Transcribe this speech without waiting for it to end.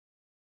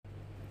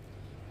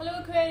Hello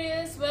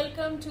Aquarius,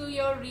 welcome to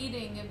your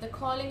reading. If the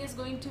calling is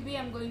going to be,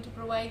 I'm going to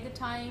provide the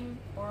time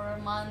or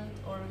a month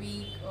or a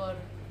week or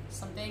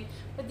something,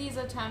 but these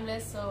are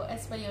timeless, so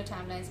as per your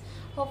timelines.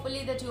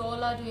 Hopefully that you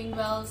all are doing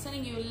well.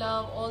 Sending you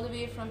love all the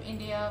way from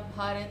India.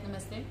 Bharat,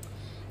 namaste.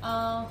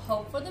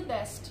 Hope for the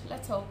best.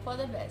 Let's hope for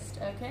the best,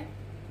 okay?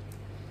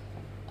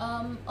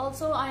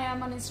 Also, I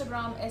am on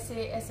Instagram,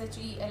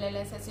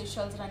 SASHELLS,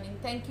 Seychelles Running.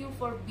 Thank you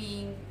for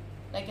being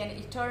like an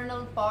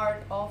eternal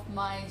part of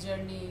my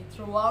journey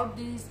throughout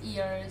these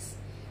years,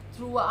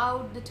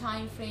 throughout the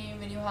time frame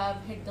when you have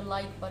hit the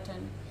like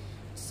button.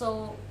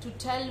 So to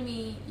tell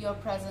me your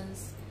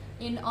presence,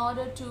 in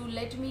order to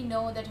let me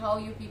know that how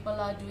you people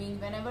are doing.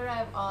 Whenever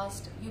I've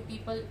asked, you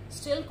people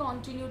still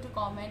continue to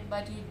comment,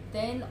 but you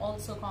then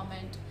also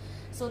comment.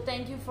 So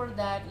thank you for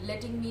that,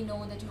 letting me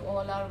know that you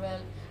all are well.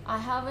 I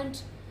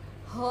haven't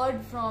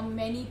heard from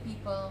many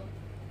people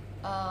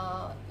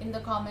in the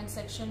comment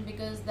section,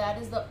 because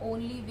that is the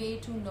only way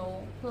to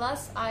know.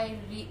 Plus I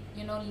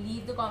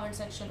leave the comment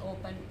section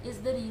open is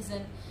the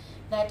reason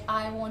that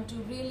I want to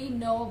really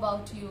know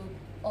about you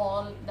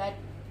all. That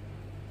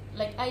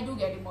like I do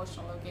get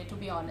emotional, okay, to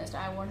be honest,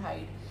 I won't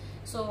hide.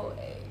 So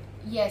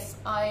yes,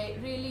 I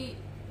really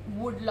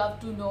would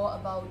love to know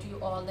about you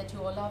all, that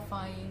you all are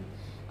fine.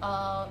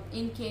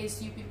 In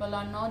case you people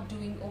are not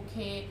doing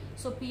okay,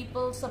 so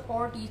people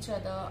support each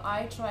other.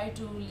 I try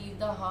to leave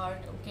the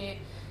heart, okay.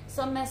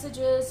 Some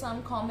messages,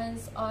 some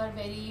comments are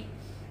very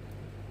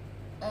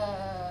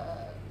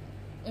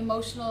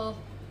emotional,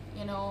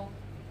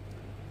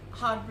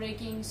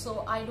 heartbreaking,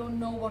 so I don't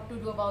know what to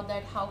do about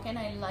that. How can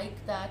I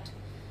like that?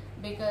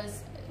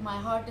 Because my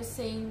heart is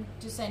saying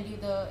to send you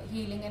the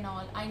healing and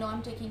all. I know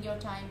I'm taking your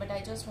time, but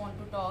I just want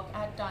to talk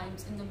at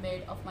times in the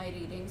mid of my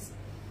readings.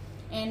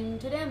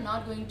 And today I'm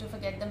not going to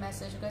forget the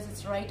message, because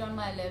it's right on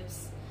my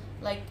lips,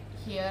 like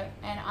here,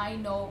 and I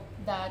know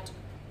that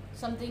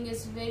something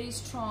is very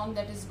strong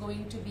that is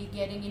going to be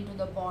getting into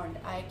the bond.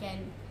 I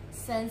can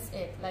sense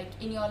it. Like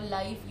in your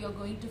life, you're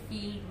going to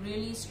feel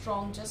really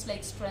strong, just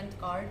like strength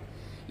card.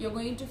 You're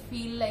going to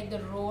feel like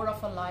the roar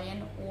of a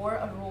lion or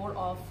a roar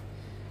of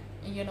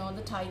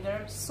the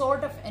tiger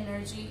sort of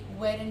energy,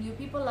 wherein you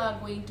people are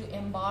going to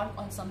embark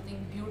on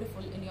something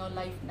beautiful in your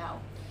life now.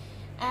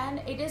 And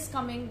it is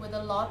coming with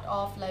a lot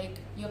of, like,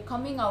 you're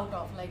coming out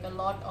of like a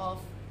lot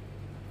of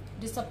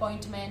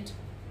disappointment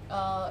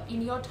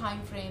in your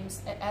time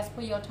frames, as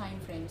per your time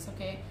frames,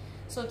 okay.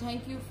 So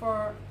thank you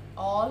for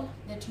all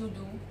that you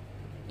do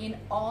in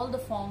all the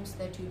forms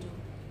that you do,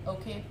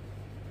 okay.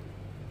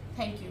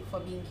 Thank you for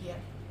being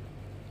here.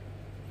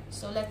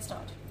 So let's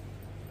start.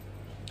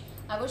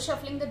 I was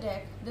shuffling the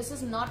deck. This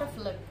is not a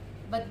flip,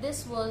 but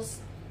this was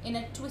in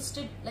a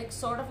twisted, like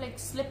sort of like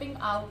slipping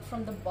out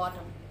from the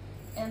bottom,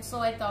 and so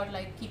I thought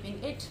like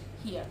keeping it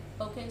here,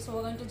 okay. So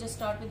we're going to just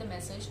start with the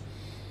message.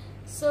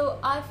 So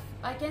I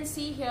can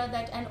see here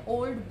that an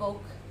old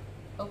book,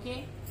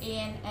 okay,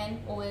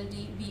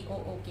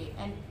 ANNOLDBOOK,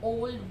 an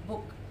old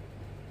book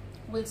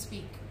will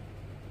speak.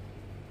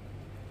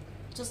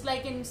 Just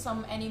like in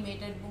some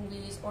animated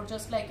movies, or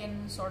just like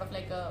in sort of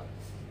like a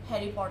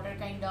Harry Potter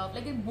kind of,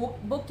 like a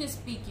book is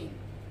speaking,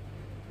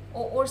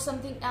 or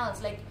something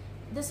else. Like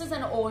this is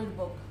an old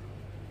book,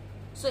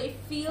 so it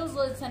feels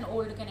like it's an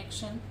old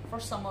connection for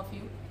some of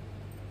you,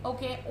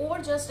 okay, or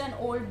just an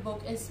old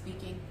book is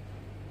speaking.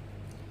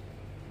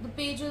 The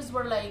pages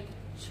were like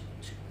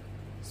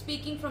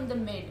speaking from the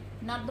mid,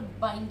 not the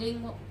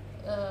binding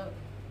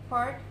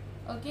part,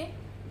 okay,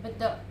 but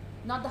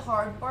not the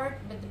hard part,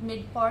 but the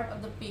mid part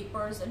of the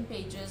papers and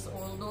pages.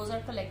 All those are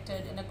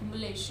collected in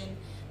accumulation.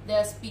 They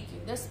are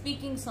speaking. They're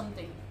speaking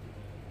something.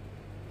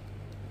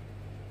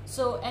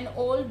 So an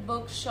old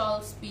book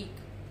shall speak.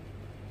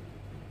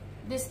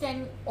 This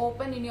can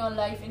open in your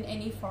life in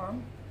any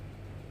form,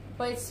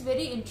 but it's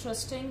very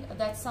interesting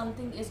that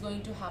something is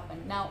going to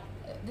happen. Now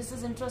this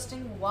is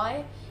interesting.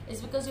 Why?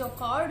 Is because your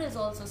card is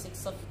also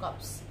 6 of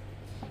Cups.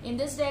 In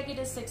this deck it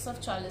is 6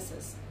 of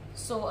Chalices.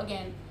 So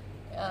again,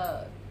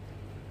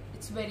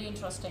 it's very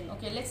interesting.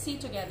 Okay, let's see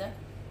together.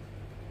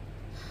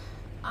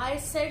 I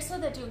said so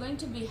that you're going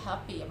to be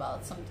happy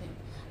about something.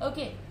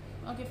 Okay,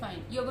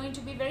 fine. You're going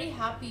to be very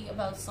happy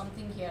about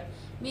something here.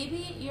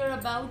 Maybe you're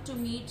about to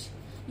meet,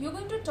 you're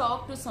going to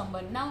talk to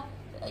someone. Now,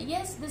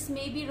 yes, this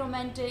may be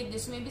romantic,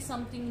 this may be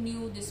something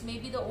new, this may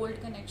be the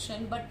old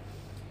connection, but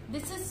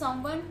this is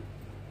someone,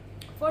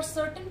 for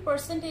certain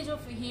percentage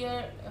of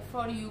here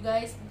for you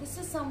guys, this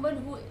is someone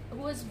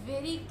who is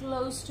very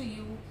close to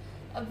you,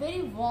 a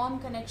very warm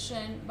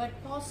connection, but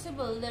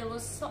possible there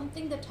was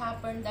something that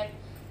happened that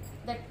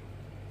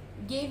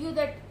gave you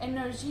that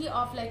energy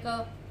of like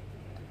a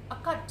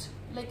cut.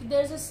 Like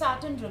there's a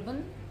satin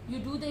ribbon, you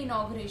do the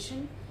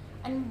inauguration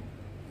and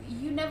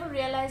you never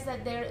realize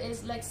that there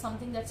is like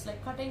something that's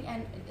like cutting,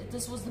 and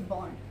this was the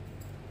bond,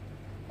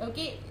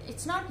 okay.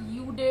 It's not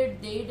you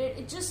did, they did,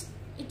 it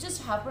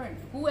just happened.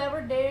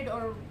 Whoever did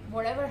or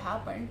whatever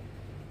happened,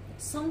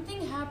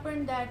 something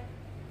happened that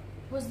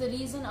was the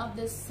reason of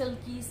this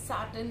silky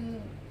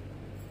satin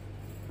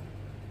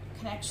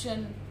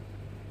connection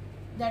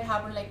that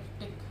happened, like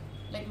tick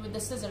like with the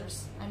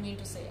scissors, I mean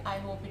to say. I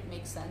hope it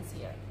makes sense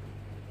here.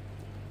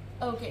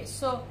 Okay,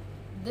 so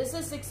this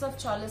is Six of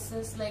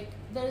Chalices. Like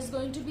there is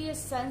going to be a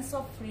sense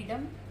of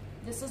freedom.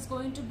 This is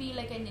going to be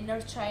like an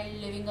inner child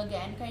living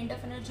again kind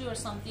of energy, or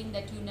something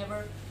that you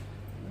never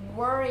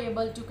were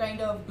able to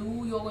kind of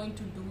do, you're going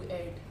to do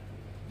it.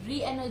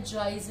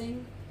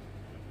 Re-energizing,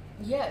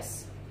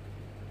 yes,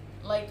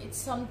 like it's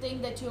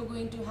something that you're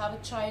going to have a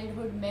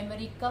childhood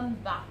memory come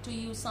back to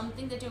you,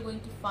 something that you're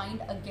going to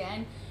find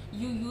again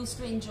you used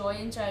to enjoy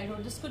in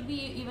childhood. This could be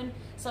even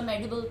some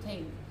edible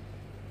thing.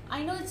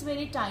 I know it's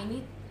very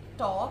tiny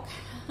talk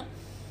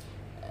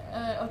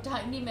or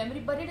tiny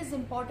memory, but it is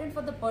important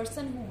for the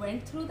person who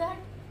went through that,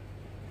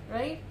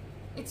 right?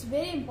 It's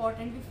very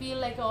important. We feel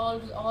like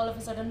all of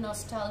a sudden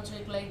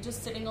nostalgic, like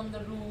just sitting on the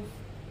roof,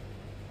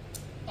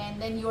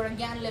 and then you're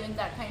again living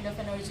that kind of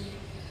energy,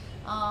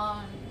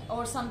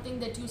 or something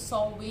that you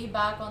saw way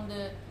back on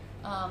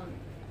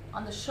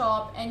the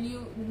shop, and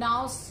you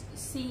now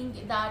seeing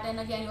that, and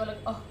again you're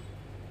like, oh,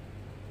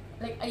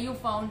 like you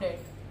found it.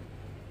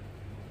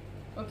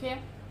 Okay,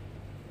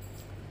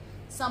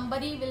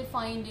 somebody will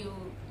find you,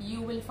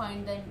 you will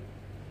find them,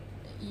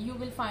 you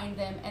will find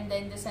them, and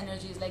then this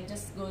energy is like,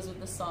 just goes with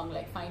the song,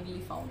 like finally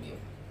found you.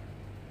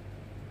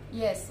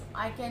 Yes,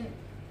 I can,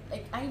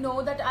 like I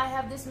know that I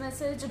have this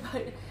message,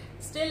 but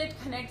still it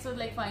connects with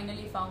like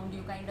finally found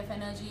you kind of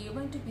energy. You're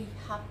going to be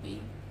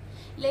happy.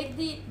 Like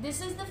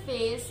this is the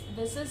phase,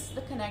 this is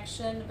the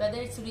connection, whether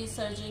it's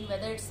resurging,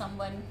 whether it's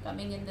someone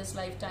coming in this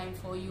lifetime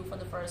for you for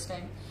the first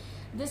time.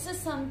 This is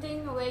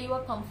something where you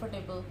are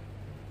comfortable.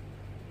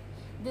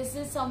 This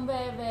is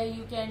somewhere where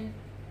you can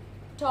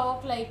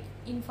talk like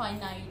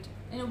infinite.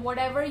 You know,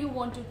 whatever you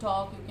want to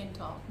talk, you can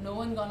talk. No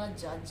one gonna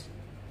judge.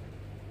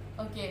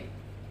 Okay.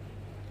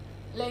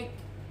 Like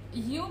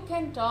you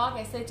can talk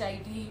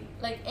SHIT,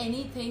 like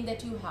anything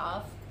that you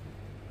have.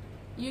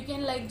 You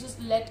can like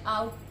just let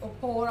out or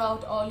pour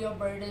out all your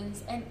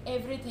burdens and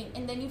everything,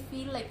 and then you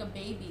feel like a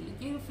baby.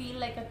 You feel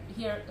like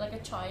like a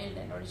child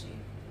energy.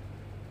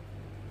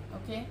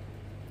 Okay.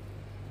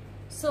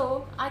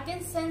 So I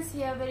can sense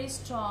here very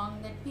strong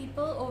that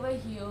people over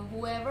here,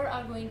 whoever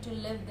are going to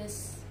live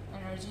this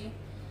energy,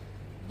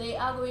 they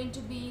are going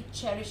to be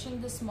cherishing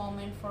this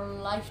moment for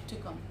life to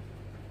come,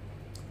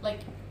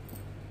 like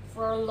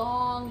for a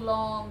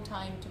long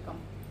time to come,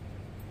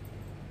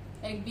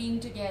 like being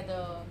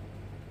together,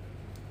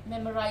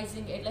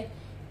 memorizing it, like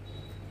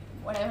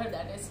whatever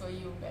that is for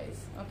you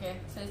guys. Okay,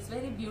 so it's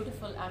very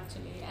beautiful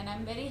actually, and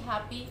I'm very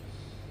happy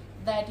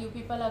that you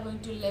people are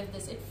going to live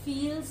this. It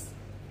feels,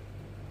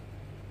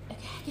 I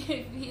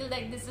can feel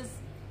like this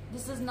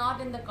is not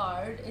in the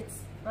card, it's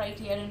right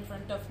here in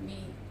front of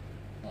me,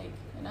 like,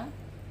 you know.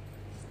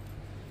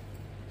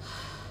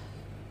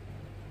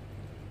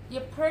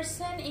 Your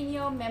person in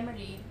your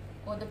memory,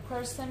 or the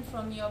person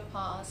from your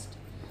past,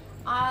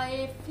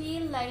 I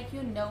feel like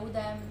you know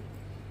them.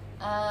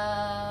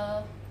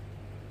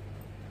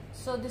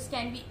 So this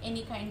can be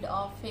any kind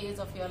of phase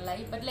of your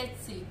life, but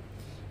let's see.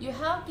 You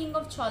have King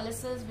of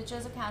Chalices, which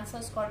is a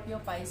Cancer,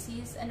 Scorpio,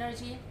 Pisces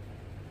energy.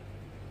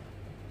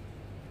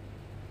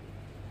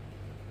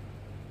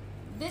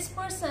 This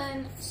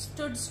person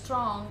stood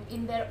strong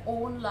in their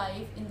own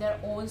life, in their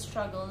own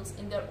struggles,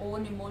 in their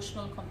own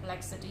emotional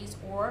complexities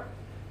or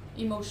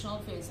emotional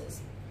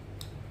phases.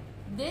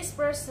 This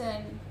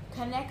person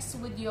connects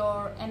with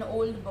an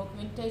old book,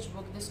 vintage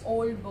book. This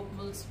old book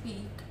will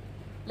speak.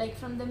 Like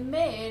from the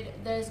mid,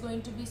 there's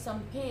going to be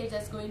some page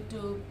that's going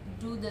to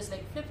do this,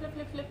 like flip,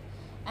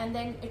 and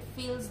then it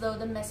feels though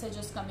the message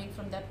is coming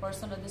from that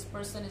person, or this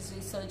person is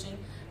researching,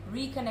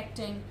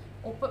 reconnecting,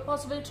 or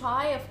possible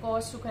try, of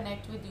course, to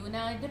connect with you.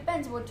 Now it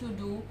depends what you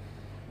do,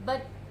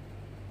 but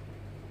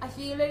I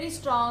feel very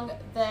strong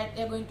that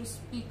they're going to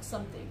speak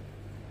something.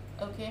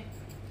 Okay,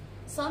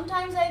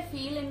 sometimes I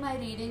feel in my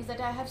readings that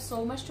I have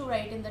so much to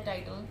write in the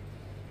title,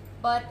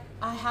 but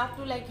I have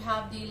to like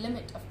have the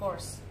limit, of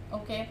course.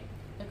 Okay,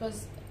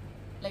 because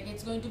like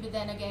it's going to be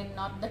then again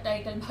not the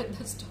title but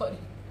the story.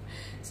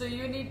 So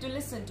you need to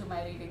listen to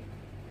my reading,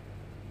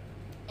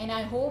 and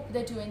I hope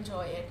that you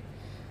enjoy it.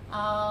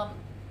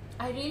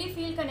 I really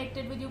feel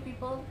connected with you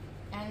people,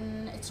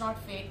 and it's not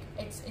fake.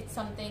 It's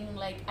something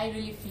like I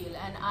really feel,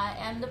 and I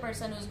am the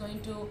person who's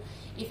going to,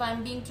 if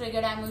I'm being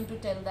triggered, I'm going to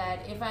tell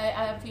that. If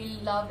I feel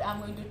loved, I'm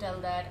going to tell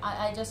that.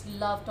 I just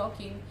love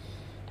talking,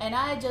 and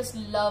I just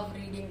love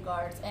reading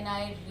cards, and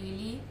I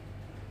really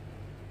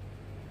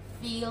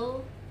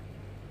feel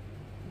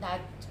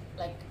that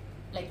like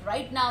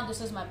right now this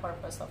is my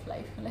purpose of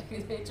life.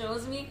 Like they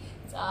chose me,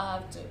 so I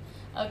have to.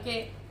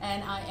 Okay,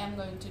 and I am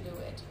going to do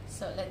it.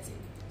 So let's see.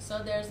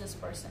 So there's this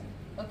person.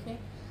 Okay,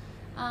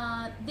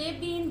 they've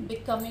been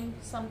becoming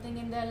something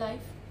in their life.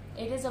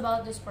 It is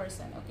about this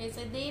person. Okay,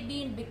 so they've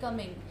been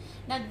becoming.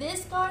 Now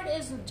this card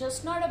is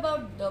just not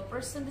about the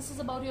person, this is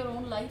about your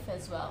own life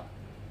as well.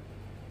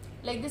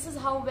 Like this is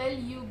how well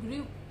you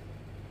grew,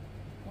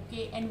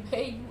 okay, and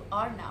where you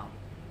are now,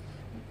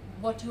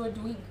 what you are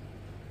doing.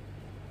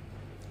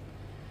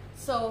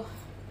 So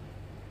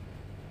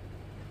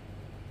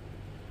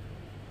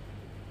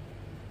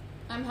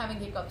I'm having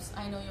hiccups.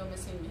 I know you're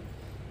missing me.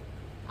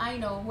 I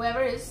know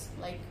whoever is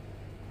like,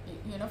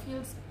 you know,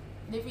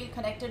 they feel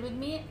connected with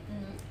me.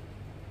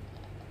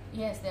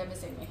 Yes, they're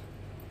missing me.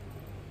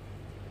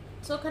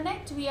 So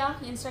connect via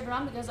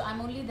Instagram because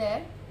I'm only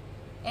there,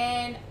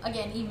 and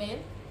again email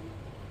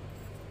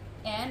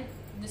and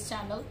this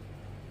channel.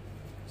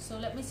 So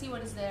let me see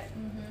what is there.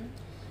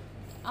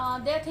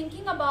 They're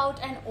thinking about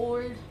an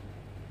old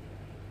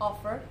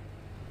offer.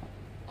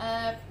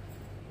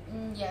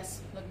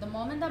 Yes, look, the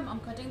moment I'm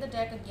cutting the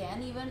deck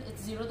again, even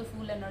it's zero the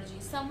fool energy.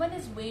 Someone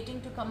is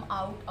waiting to come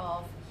out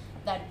of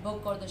that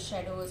book or the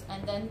shadows,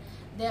 and then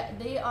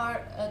they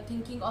are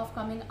thinking of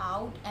coming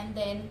out and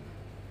then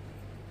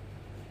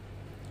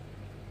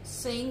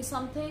saying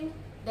something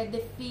that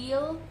they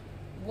feel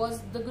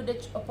was the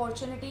good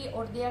opportunity,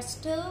 or they are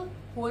still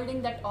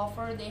holding that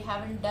offer. They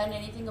haven't done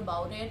anything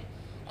about it,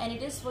 and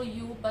it is for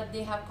you, but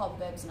they have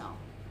cobwebs now.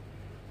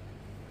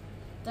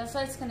 That's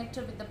why it's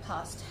connected with the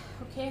past.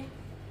 Okay.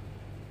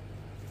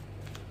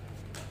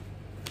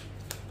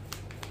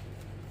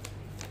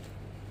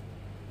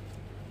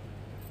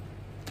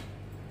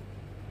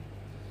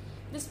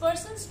 This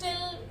person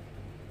still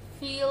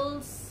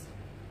feels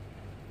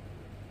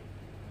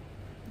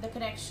the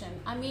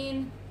connection. I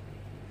mean,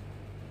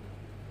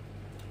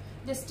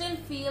 they still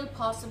feel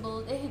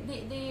possible.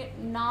 They're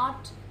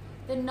not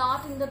in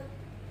the,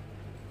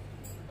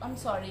 I'm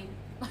sorry,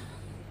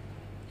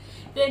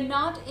 they're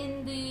not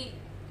in the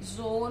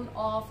zone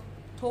of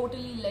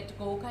totally let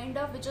go kind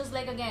of, which is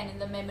like again in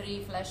the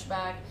memory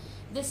flashback.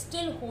 They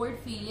still hold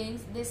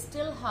feelings. They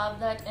still have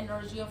that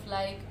energy of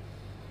like,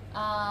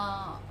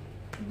 I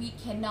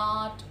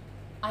cannot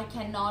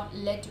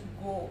let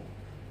go.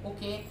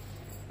 Okay,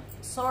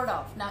 sort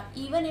of. Now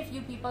even if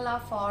you people are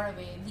far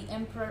away, the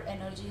Emperor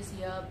energy is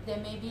here. There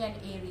may be an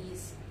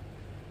Aries,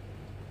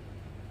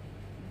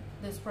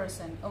 this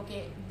person.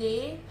 Okay,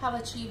 they have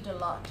achieved a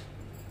lot,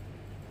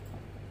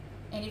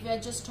 and if you're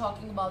just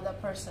talking about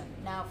that person,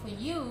 now for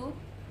you,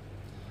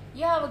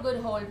 you have a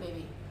good hold,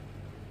 baby.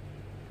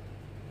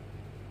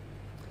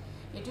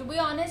 Yeah, to be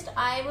honest,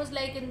 I was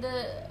like in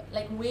the,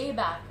 like way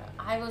back,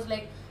 I was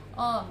like,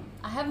 I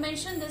have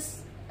mentioned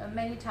this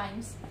many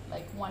times,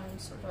 like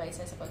once or twice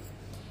I suppose,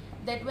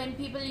 that when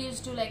people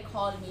used to like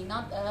call me,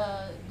 not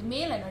the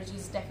male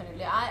energies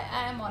definitely,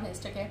 I am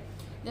honest, okay,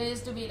 they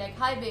used to be like,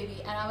 hi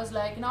baby, and I was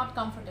like not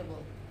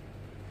comfortable.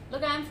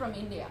 Look, I am from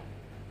India,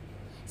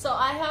 so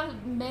I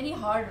have many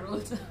hard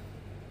rules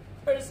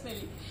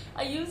personally.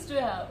 I used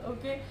to have,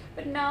 okay,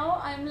 but now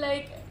I'm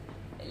like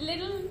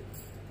little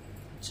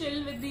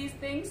chill with these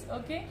things,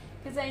 okay,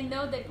 because I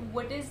know that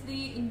what is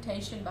the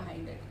intention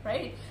behind it,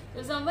 right?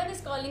 So someone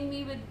is calling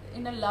me with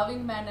in a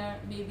loving manner,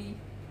 baby,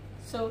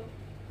 so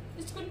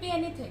this could be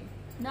anything,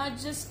 not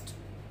just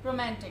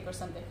romantic or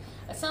something.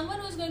 Someone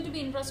who is going to be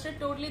interested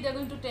totally, they're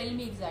going to tell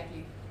me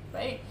exactly,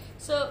 right?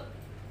 So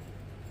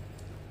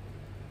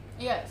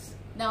yes,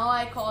 now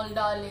I call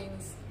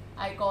darlings,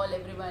 I call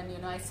everyone, you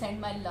know, I send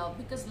my love,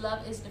 because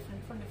love is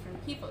different for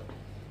different people.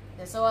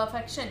 There's so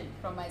affection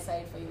from my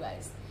side for you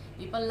guys.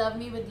 People love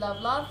me with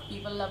love,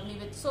 people love me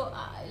with, so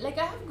like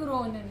I have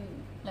grown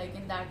in like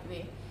in that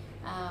way.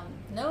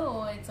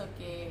 No, it's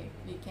okay,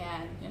 we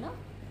can, you know,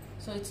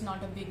 so it's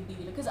not a big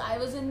deal, because I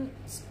was in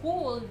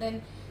school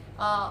then,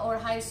 or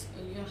high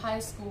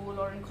school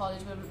or in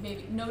college,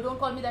 baby, no, don't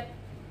call me that,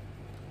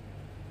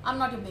 I'm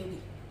not your baby.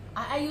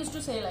 I used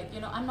to say like, you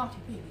know, I'm not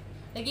your baby.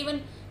 Like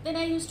even then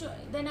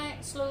I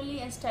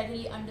slowly and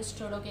steadily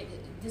understood, okay,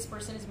 this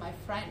person is my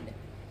friend.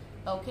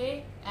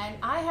 Okay, and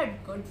I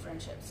had good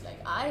friendships,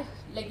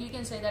 like you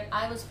can say that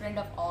I was friend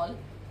of all.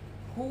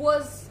 Who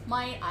was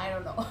my, I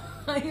don't know.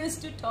 I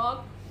used to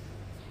talk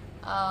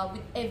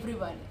with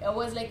everyone. It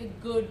was like a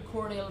good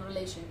cordial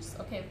relations.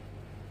 Okay,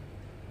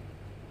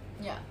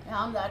 yeah,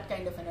 I'm that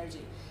kind of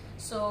energy.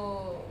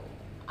 So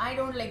I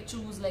don't like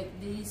choose like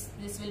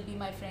this will be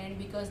my friend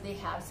because they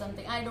have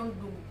something. I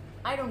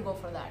don't go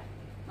for that.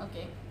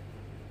 Okay,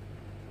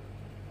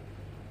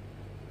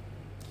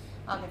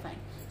 fine.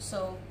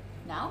 So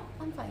now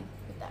I'm fine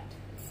with that,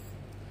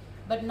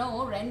 but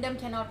no, random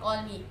cannot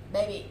call me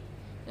baby.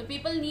 So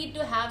people need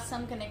to have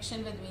some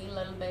connection with me a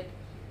little bit,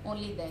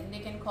 only then they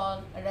can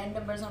call a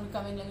random person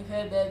coming like,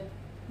 hey babe.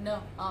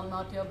 No, I'm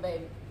not your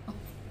babe.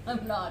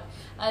 I'm not.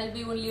 I'll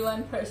be only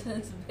one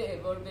person's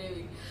babe or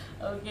baby.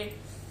 Okay,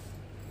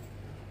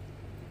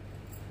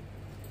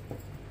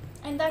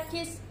 in that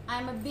case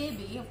I'm a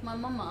baby of my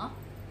mama,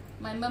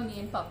 my mummy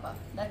and papa.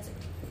 That's it.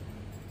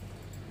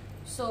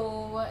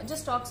 So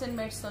just talks and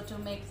myths, so to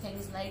make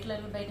things light a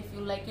little bit. If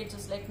you like it,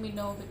 just let me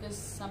know, because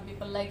some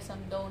people like, some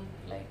don't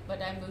like,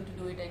 but I'm going to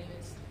do it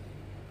anyways.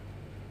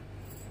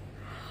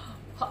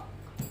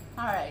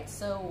 Alright,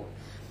 so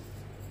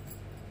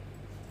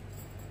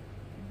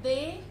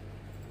they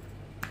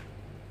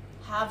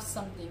have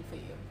something for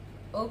you.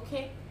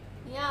 Okay,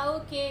 yeah,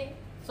 okay.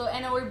 So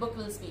an old book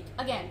will speak.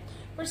 Again,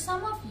 for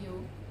some of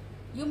you,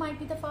 you might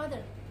be the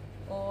father,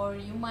 or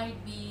you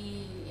might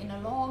be in a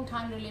long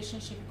time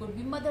relationship, could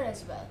be mother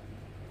as well.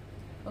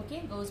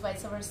 Okay, goes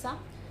vice versa.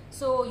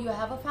 So you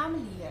have a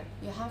family here,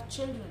 you have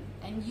children,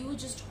 and you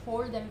just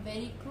hold them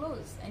very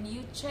close and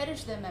you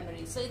cherish their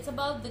memories. So it's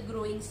about the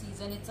growing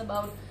season, it's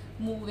about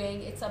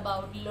moving, it's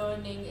about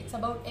learning, it's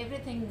about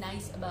everything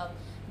nice about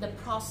the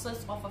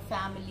process of a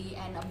family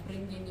and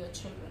upbringing your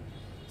children.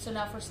 So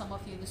now for some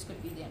of you, this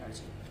could be the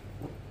energy.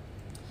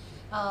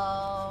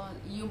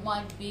 You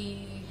might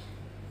be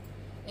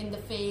in the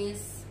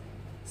phase,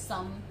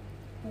 some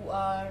who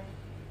are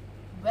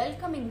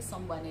welcoming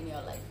someone in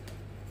your life.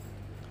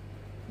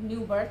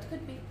 New birth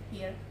could be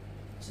here,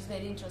 which is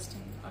very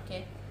interesting.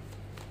 Okay,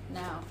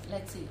 now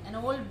let's see. An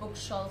old book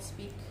shall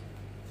speak.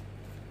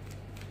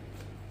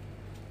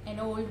 An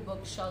old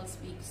book shall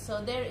speak.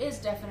 So there is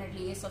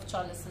definitely Ace of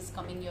Chalices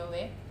coming your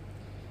way,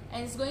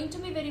 and it's going to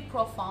be very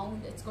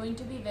profound, it's going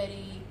to be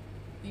very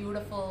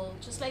beautiful,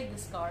 just like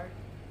this card.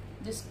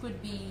 This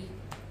could be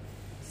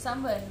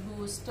someone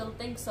who still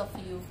thinks of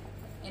you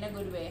in a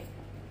good way.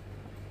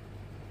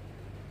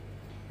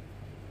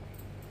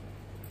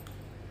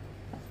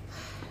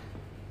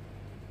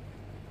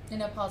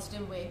 In a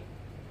positive way.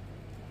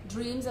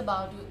 Dreams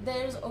about you.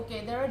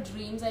 There are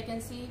dreams I can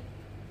see,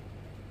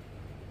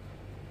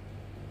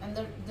 and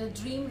the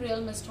dream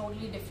realm is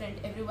totally different.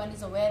 Everyone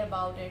is aware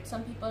about it.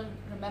 Some people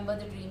remember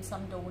the dream,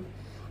 some don't.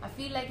 I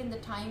feel like in the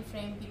time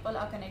frame, people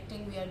are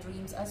connecting via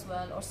dreams as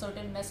well, or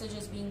certain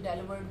messages being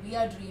delivered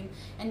via dream.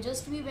 And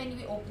just when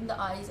we open the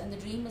eyes and the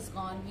dream is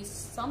gone, we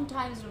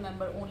sometimes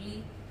remember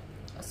only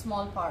a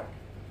small part.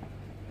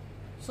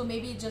 So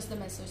maybe it's just the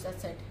message,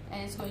 that's it,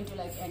 and it's going to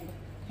like end,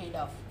 kind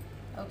of.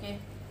 Okay,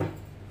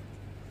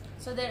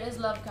 so there is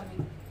love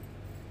coming.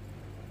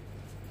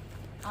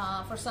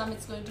 For some,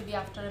 it's going to be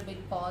after a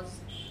big pause.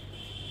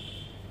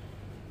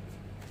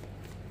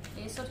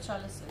 Ace of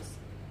Chalices.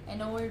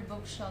 An old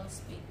book shall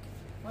speak.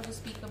 What is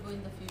speakable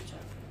in the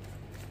future?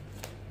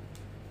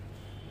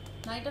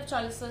 Knight of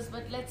Chalices,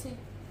 but let's see.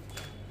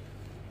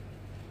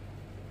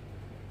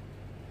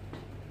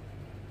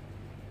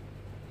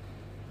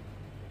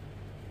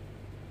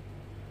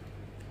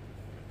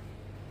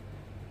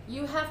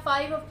 You have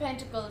Five of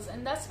Pentacles,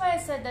 and that's why I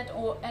said that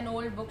an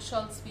old book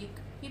shall speak.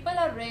 People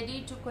are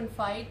ready to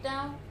confide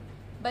now,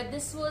 but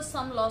this was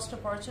some lost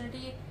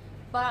opportunity.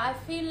 But I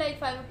feel like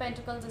Five of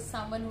Pentacles is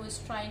someone who is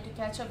trying to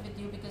catch up with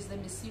you because they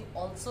miss you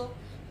also.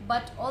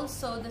 But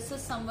also this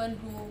is someone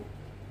who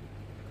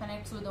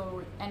connects with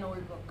an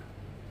old book.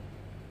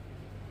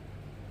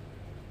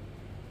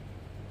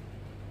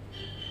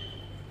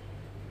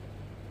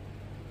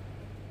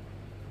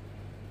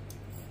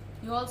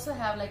 You also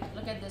have, like,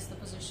 look at this, the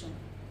position.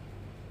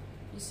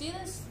 You see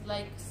this?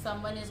 Like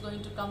someone is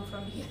going to come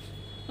from here.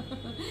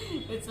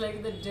 It's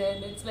like the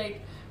den. It's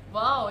like,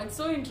 wow, it's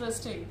so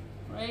interesting,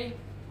 right?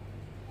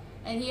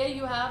 And here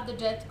you have the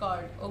death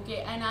card.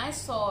 Okay, and I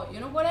saw,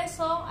 you know what I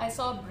saw? I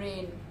saw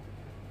brain.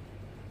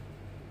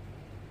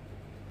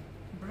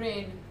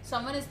 Brain.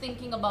 Someone is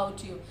thinking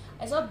about you.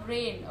 I saw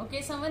brain.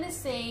 Okay, someone is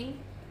saying,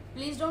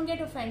 please don't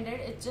get offended.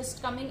 It's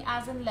just coming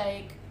as in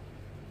like,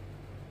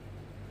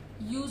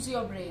 use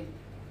your brain.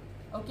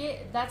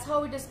 Okay, that's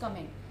how it is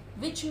coming.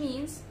 Which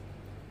means,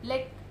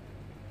 like,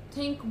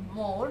 think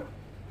more.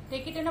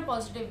 Take it in a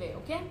positive way,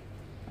 okay?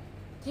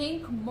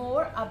 Think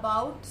more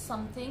about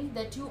something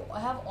that you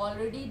have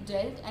already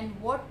dealt and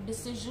what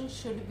decision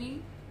should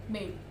be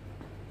made.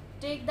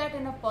 Take that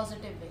in a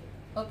positive way,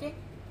 okay?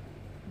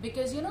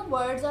 Because, you know,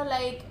 words are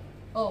like,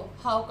 oh,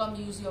 how come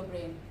use your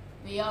brain?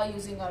 We are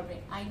using our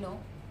brain. I know,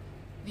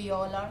 we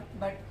all are.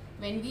 But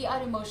when we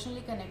are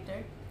emotionally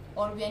connected,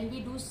 or when we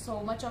do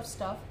so much of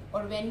stuff,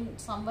 or when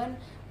someone,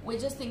 we're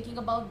just thinking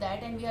about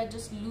that and we are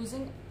just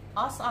losing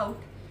us out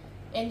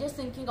and just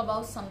thinking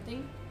about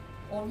something,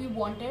 or we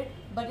want it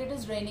but it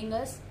is draining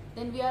us,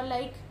 then we are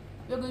like,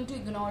 we're going to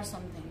ignore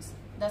some things.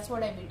 That's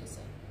what I mean to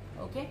say,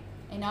 okay?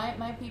 And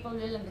my people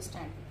will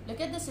understand.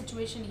 Look at the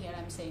situation here,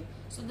 I'm saying.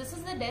 So this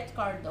is the death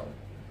card though,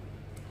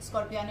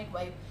 Scorpionic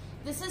vibe.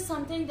 This is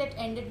something that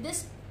ended.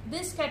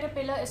 This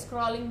caterpillar is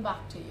crawling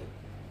back to you.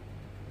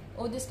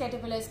 Oh, this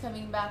caterpillar is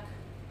coming back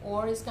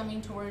or is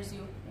coming towards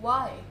you.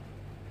 Why?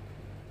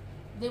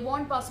 They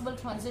want possible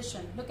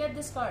transition. Look at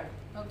this card,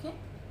 okay?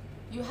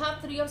 You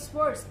have Three of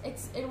Swords.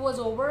 It was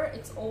over.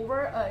 It's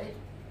over.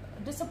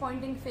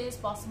 Disappointing phase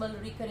possible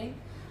recurring,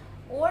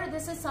 or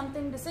this is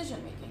something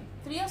decision making.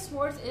 Three of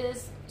Swords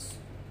is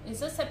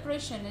a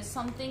separation. Is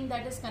something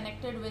that is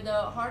connected with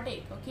a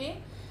heartache.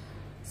 Okay,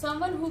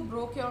 someone who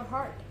broke your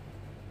heart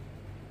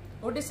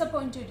or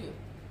disappointed you.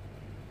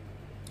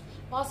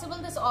 Possible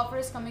this offer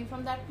is coming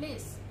from that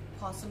place.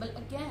 Possible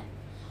again,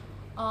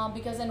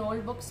 because an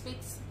old book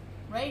speaks,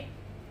 right?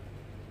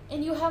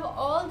 And you have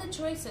all the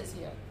choices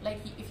here. Like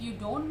if you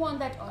don't want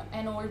that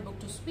an old book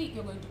to speak,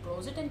 you're going to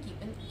close it and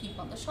keep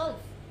on the shelf,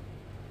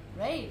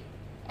 right?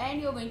 And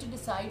you're going to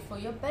decide for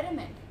your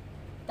betterment.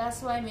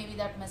 That's why maybe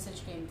that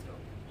message came through.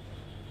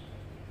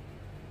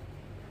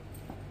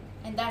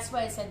 And that's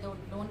why I said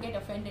don't get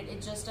offended.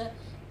 It's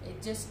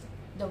just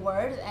the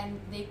words, and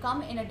they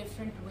come in a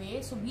different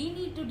way. So we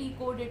need to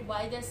decode it,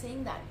 why they're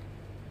saying that,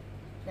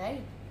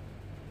 right?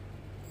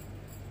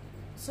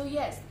 So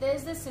yes,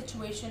 there's this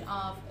situation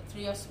of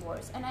Three of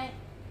Swords, and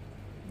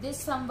this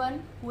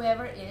someone,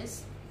 whoever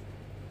is,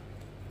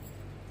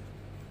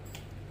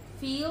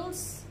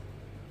 feels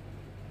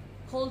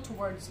pulled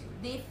towards you.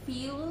 They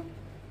feel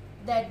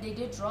that they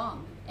did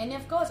wrong. And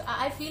of course,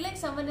 I feel like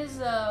someone is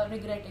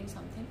regretting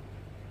something.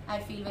 I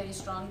feel very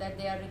strong that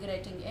they are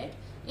regretting it,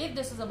 if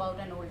this is about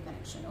an old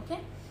connection, okay?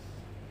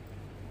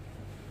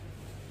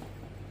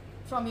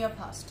 From your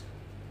past.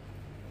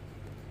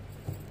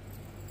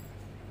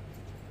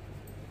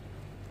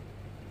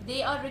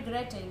 They are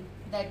regretting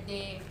that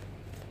they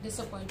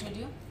disappointed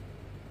you.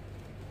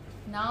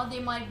 Now they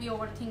might be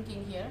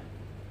overthinking here.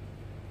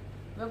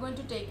 We're going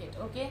to take it,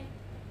 okay?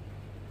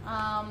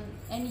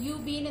 And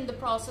you've been in the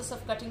process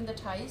of cutting the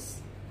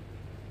ties,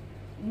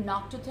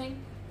 not to think,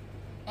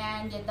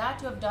 and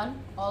that you have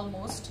done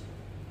almost.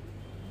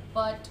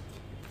 But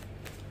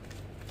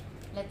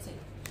let's see.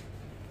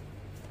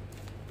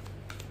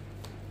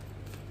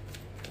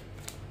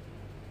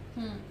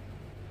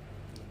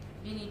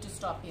 We need to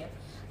stop here.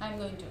 I'm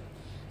going to.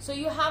 So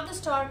you have the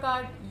star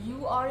card.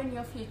 You are in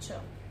your future,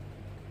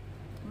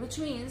 which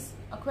means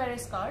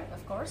Aquarius card,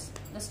 of course,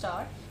 the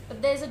star.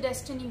 But there's a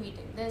destiny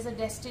meeting. There's a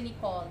destiny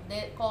call.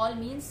 The call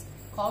means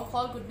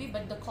call could be,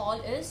 but the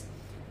call is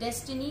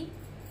destiny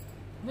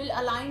will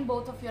align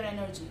both of your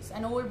energies.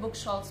 An old book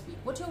shall speak.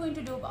 What you're going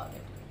to do about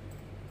it?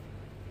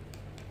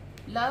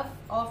 Love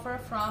offer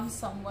from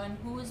someone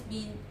who's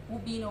been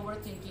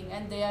overthinking,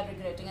 and they are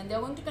regretting, and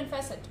they're going to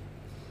confess it.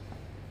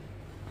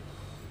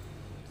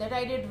 That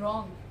I did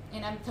wrong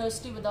and I'm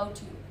thirsty without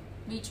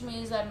you, which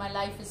means that my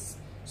life is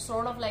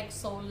sort of like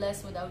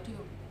soulless without you,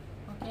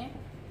 okay?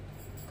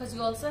 Because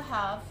you also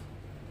have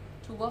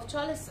Two of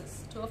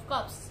Chalices, Two of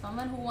Cups,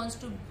 someone who wants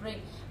to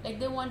bring, like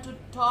they want to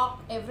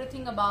talk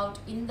everything about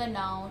in the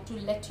now, to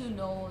let you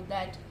know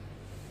that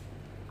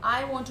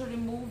I want to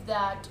remove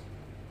that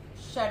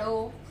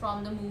shadow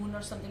from the moon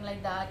or something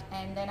like that,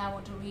 and then I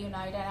want to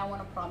reunite and I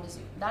want to promise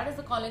you. That is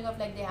the calling of,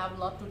 like, they have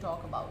a lot to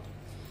talk about.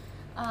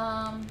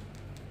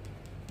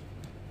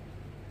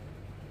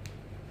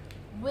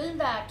 Will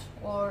that,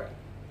 or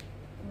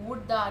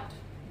would that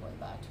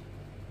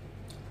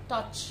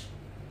touch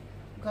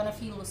gonna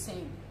feel the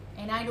same?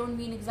 And I don't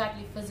mean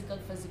exactly physical,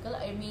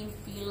 I mean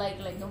feel like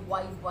the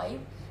vibe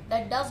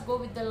that does go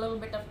with the little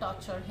bit of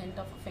touch or hint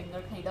of a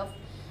finger kind of.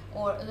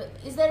 Or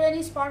is there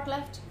any spark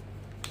left?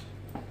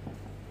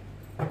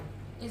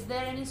 Is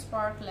there any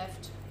spark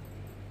left?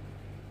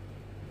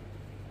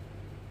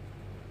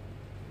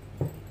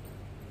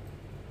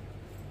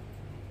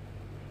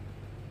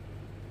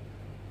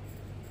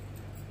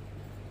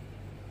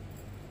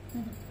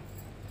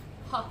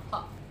 Ha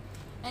ha.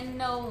 And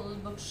no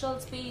book shall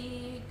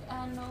speak,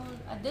 and no,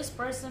 this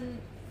person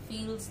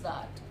feels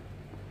that.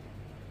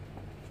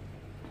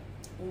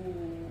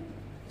 Ooh,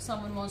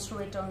 someone wants to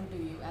return to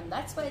you, and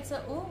that's why it's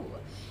a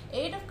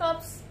Eight of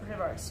Cups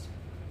reversed.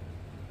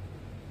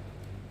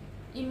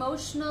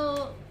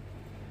 Emotional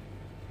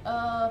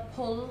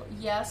pull,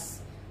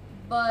 yes,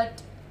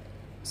 but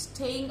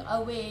staying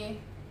away.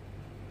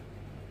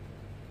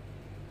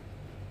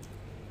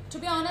 To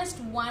be honest,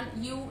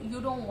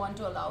 you don't want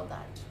to allow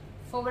that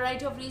for a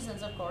variety of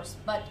reasons, of course,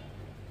 but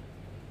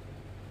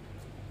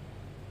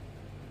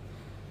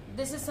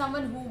this is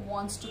someone who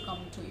wants to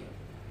come to you.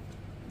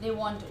 They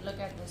want to, look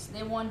at this,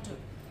 they want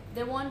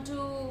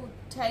to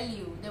tell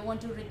you, they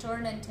want to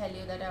return and tell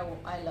you that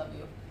I love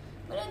you.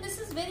 But this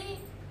is very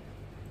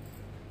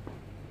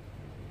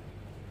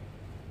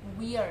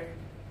weird.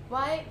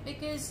 Why?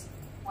 Because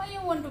why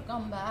you want to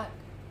come back?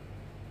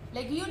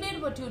 Like, you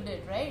did what you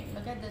did, right?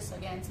 Look at this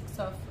again, Six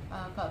of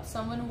Cups.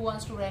 Someone who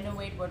wants to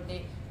renovate what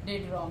they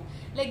did wrong.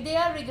 Like, they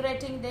are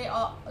regretting, they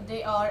are,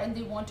 and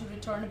they want to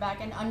return back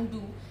and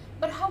undo.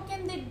 But how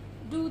can they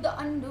do the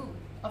undo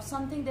of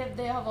something that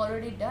they have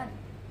already done?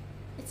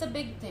 It's a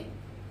big thing,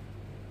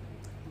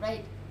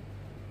 right?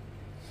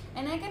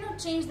 And I cannot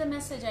change the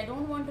message. I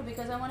don't want to,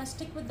 because I want to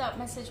stick with that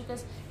message,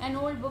 because an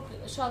old book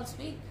shall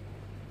speak.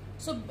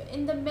 So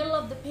in the middle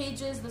of the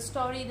pages, the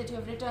story that you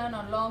have written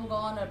or long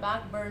gone or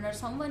back burner,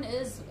 someone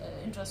is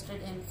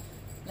interested in,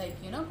 like,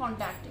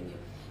 contacting you.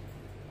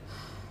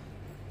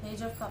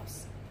 Page of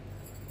Cups.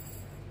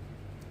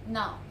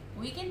 Now,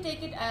 we can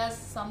take it as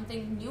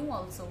something new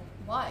also.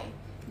 Why?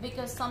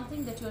 Because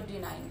something that you're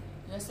denying.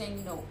 You're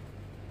saying no.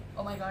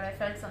 Oh my God, I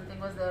felt something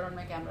was there on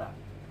my camera.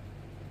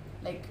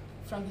 Like,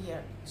 from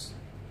here.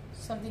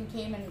 Something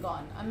came and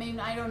gone. I mean,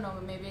 I don't know,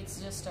 maybe it's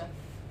just a...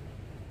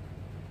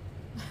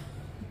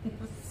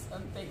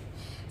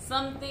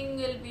 something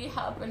will be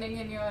happening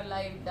in your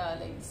life,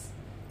 darlings.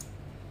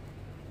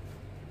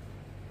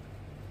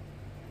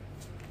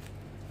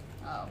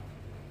 Oh,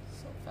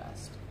 so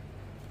fast.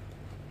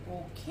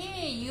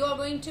 Okay, you are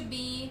going to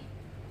be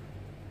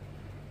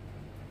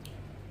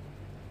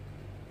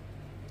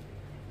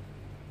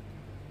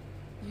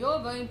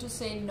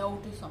say no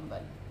to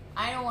someone.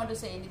 I don't want to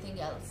say anything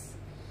else.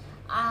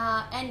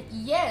 And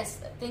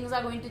yes, things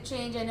are going to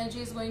change,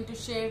 energy is going to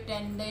shift,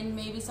 and then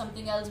maybe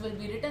something else will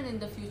be written in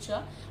the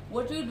future.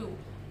 What you do?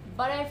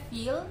 But I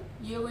feel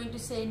you're going to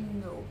say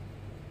no.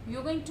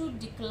 You're going to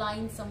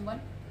decline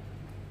someone,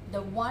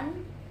 the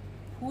one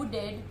who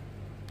did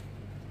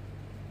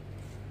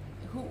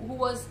who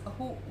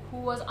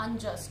was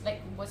unjust.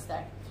 Like, what's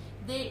that?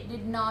 They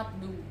did not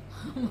do.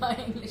 My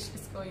English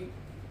is going.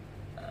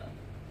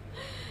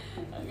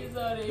 Okay,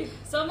 sorry.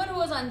 Someone who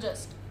was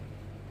unjust.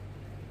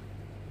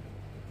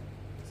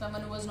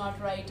 Someone who was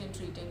not right in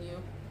treating you.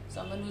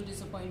 Someone who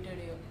disappointed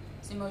you.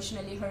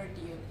 Emotionally hurt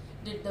you.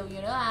 Did the,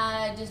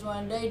 I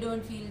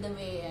don't feel the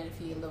way and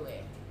feel the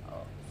way.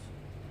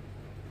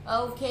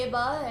 Oh. Okay,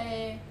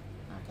 bye.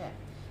 Okay.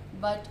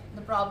 But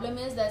the problem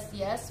is that,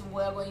 yes,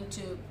 we're going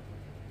to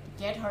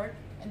get hurt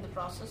in the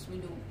process, we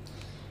do.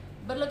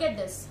 But look at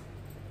this.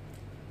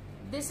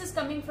 This is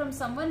coming from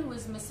someone who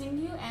is missing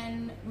you,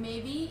 and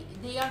maybe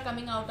they are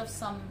coming out of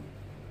some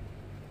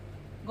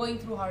going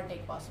through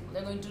heartache possible.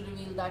 They're going to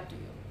reveal that to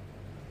you.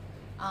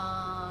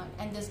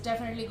 And this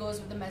definitely goes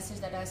with the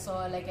message that I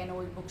saw, like an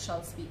old book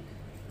shall speak.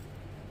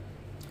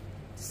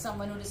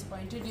 Someone who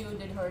disappointed you,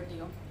 did hurt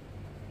you.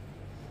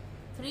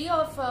 Three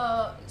of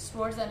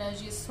Swords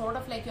energy is sort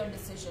of like your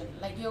decision.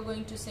 Like you're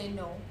going to say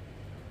no.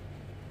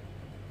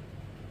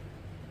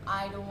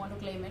 I don't want to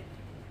claim it,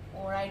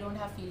 or I don't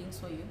have feelings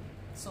for you.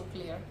 So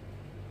clear.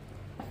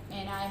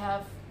 And I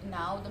have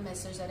now the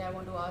message that I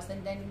want to ask,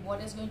 and then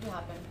what is going to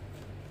happen?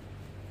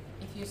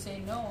 If you say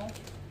no,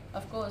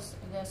 of course,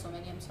 there are so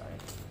many, I'm sorry.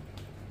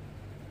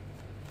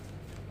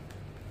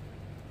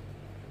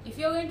 If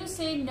you're going to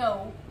say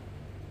no,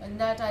 and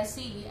that I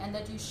see, and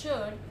that you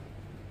should,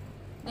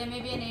 there may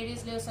be an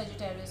Aries, Leo,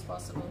 Sagittarius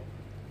possible,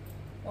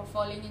 or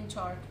falling in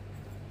chart.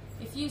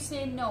 If you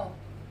say no,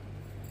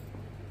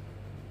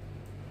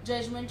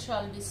 judgment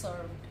shall be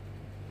served.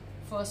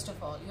 First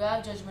of all, you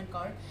have Judgment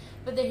card,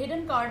 but the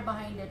hidden card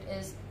behind it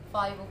is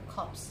 5 of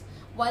Cups.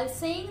 While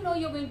saying no,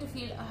 you're going to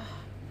feel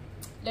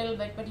little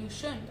bit, but you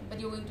shouldn't. But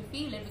you're going to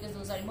feel it because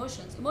those are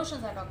emotions.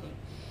 Emotions are talking.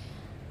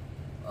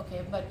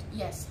 Okay, but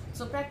yes.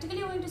 So practically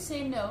you're going to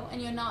say no, and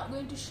you're not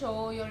going to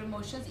show your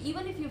emotions,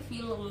 even if you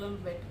feel a little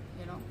bit,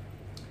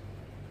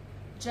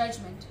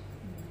 Judgment.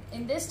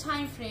 In this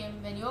time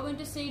frame, when you're going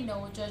to say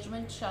no,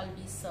 judgment shall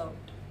be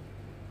served.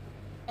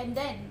 And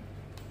then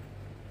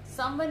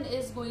someone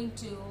is going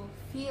to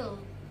feel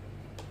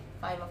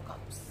 5 of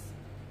Cups.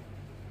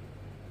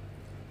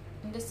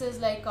 And this is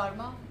like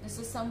karma. This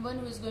is someone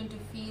who is going to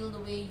feel the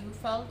way you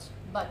felt,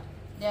 but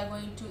they are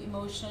going to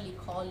emotionally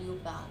call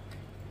you back.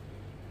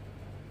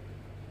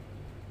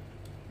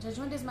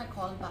 Judgment is my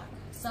call back.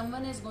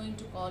 Someone is going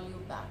to call you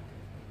back.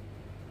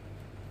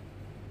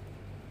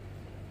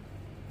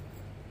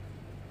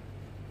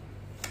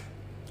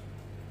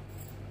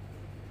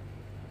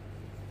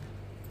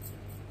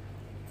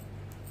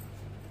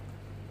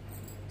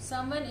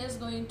 Someone is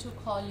going to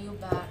call you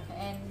back,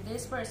 and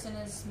this person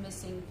is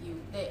missing you.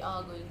 They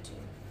are going to.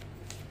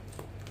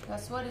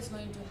 That's what is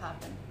going to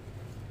happen.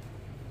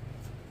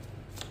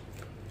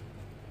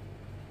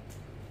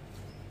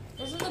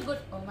 This is a good,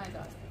 oh my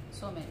god,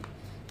 so many.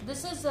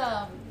 This is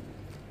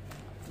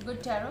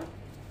good tarot.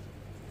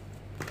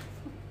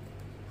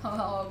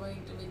 Oh,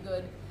 going to be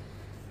good.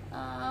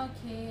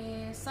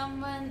 Okay,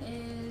 someone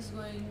is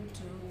going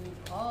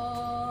to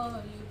call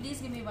you.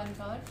 Please give me one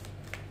card,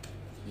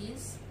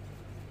 please.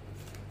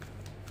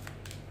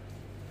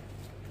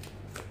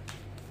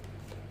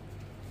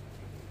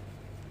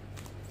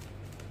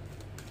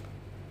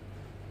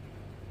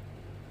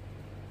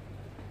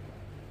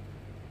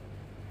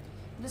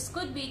 This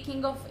could be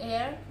King of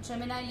Air,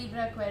 Gemini,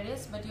 Libra,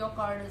 Aquarius, but your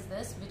card is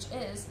this, which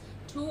is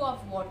 2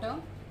 of Water.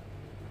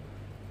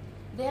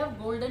 They have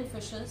golden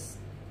fishes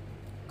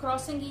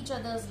crossing each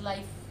other's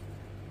life.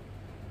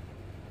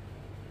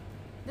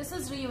 This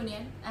is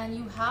reunion, and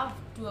you have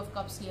 2 of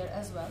Cups here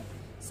as well.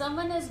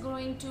 Someone is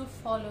going to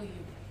follow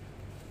you.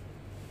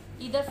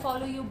 Either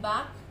follow you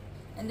back,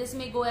 and this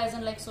may go as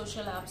in like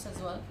social apps as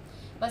well,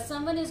 but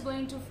someone is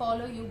going to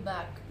follow you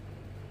back.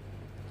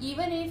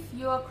 Even if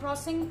you are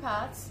crossing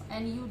paths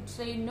and you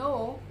say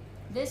no,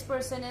 this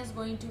person is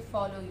going to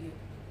follow you.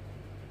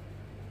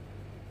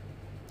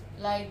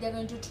 Like they're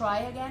going to try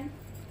again.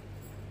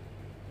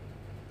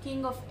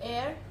 King of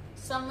Air,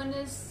 someone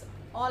is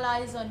all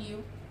eyes on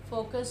you,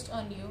 focused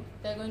on you.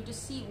 They're going to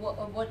see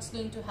what's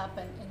going to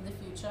happen in the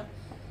future.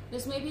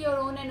 This may be your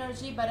own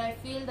energy, but I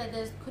feel that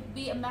there could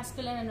be a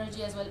masculine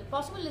energy as well.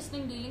 Possible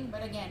listening, dealing,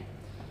 but again,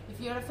 if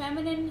you're a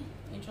feminine,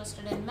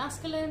 interested in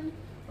masculine,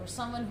 or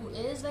someone who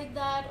is like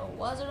that or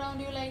was around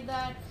you like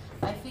that,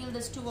 I feel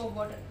this 2 of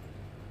Water.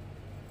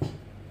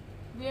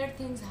 Weird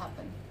things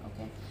happen,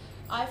 okay?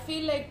 I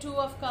feel like 2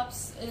 of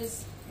Cups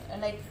is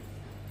like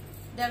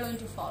they're going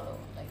to follow.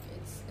 Like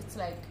it's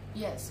like,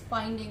 yes,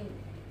 finding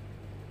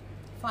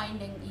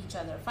each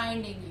other,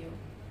 finding you.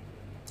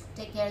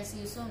 Take care, see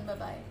you soon,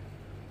 bye-bye.